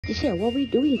Tisha, what are we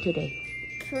doing today?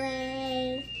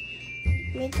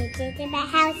 Make a gingerbread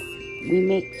house. We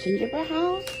make gingerbread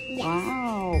house? Yes.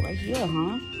 Wow, right here,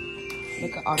 huh?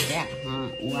 Look at all that, huh?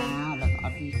 Wow, look at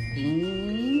all these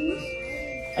things.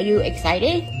 Are you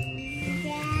excited?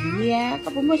 Yeah. Yeah,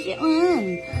 couple more shit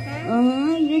on.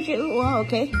 You should, wow,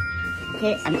 okay.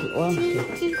 Okay, auntie,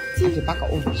 auntie, pakai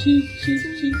cheese.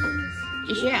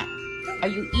 Tisha,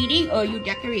 are you eating or are you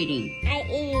decorating? I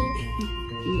eat.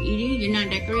 You eating? You're not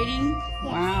decorating? Yes.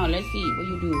 Wow, let's see what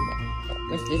you do.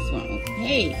 What's this one?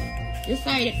 Hey, this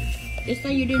side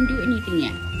you didn't do anything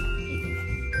yet.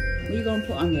 What are you gonna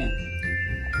put on there?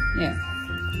 Yeah.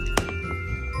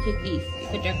 Take these. You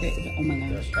could decorate. Oh my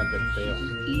gosh. Fail.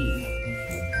 She's eating.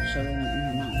 Shoving it in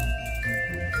her mouth.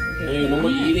 Okay, Hey, no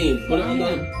more eating. Put it on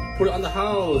on the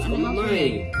house. On the house,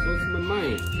 Mine. So it's my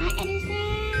mind. Hi, Edison.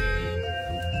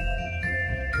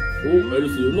 Oh,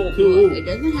 Edison, you know Well, too. it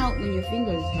doesn't help when your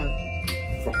fingers have.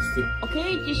 Frosty.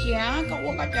 Okay, Tisha,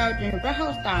 what got your gingerbread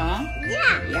house down?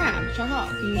 Yeah. Yeah, show her.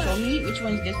 Can you show me which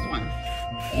one is this one?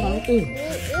 It's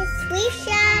sweet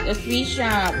shop. The sweet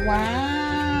shop.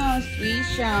 Wow, sweet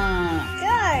shop.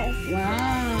 Sure.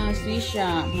 Wow, sweet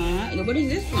shop, huh? And what is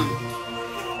this one?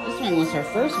 This one was her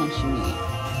first one she made.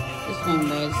 This one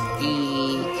was the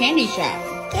candy shop.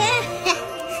 Yeah.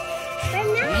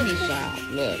 Candy shop.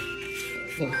 Look,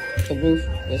 the roof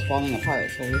was falling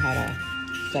apart, so we had to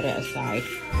set it aside.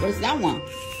 What is that one?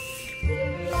 It's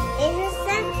a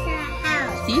Santa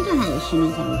house. Santa house. She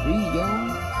knows how to read, y'all.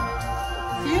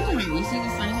 Santa house. You see the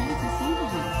sign there? It's a Santa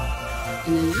house.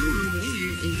 And then that one over there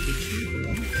is the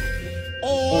chapel. Oh,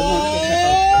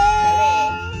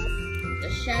 no, the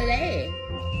chalet.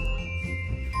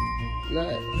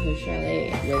 Look, her chalet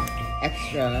with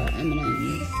extra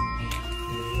M&Ms.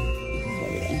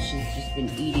 And she's just been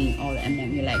eating all the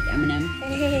M&Ms. You like M&M?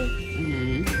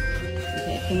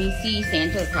 Okay, can we see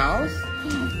Santa's house?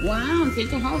 Wow,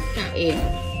 Santa's house got a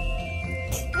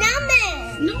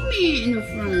snowman in the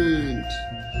front.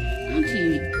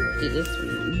 Auntie did this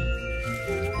one.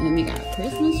 And then we got a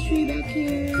Christmas tree back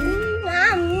here. 2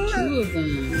 of them.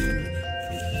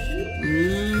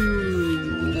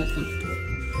 We got some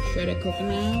shredded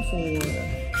coconut for...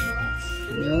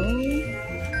 No?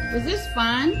 Was this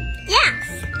fun?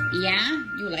 Yes. Yeah?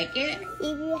 You like it?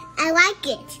 I like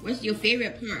it. What's your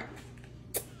favorite part?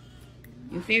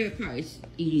 Your favorite part is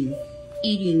eating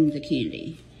the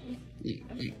candy.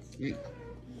 Right.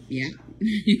 Yeah.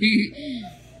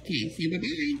 Okay, say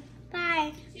bye-bye.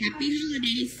 Bye. Happy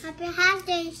holidays. Happy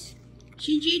holidays.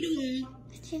 Chi-Ji-Dua.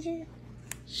 To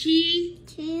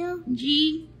Chi-Ji-Dua.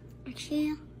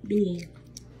 to Dua.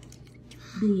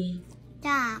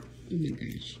 stop. Oh my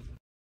gosh.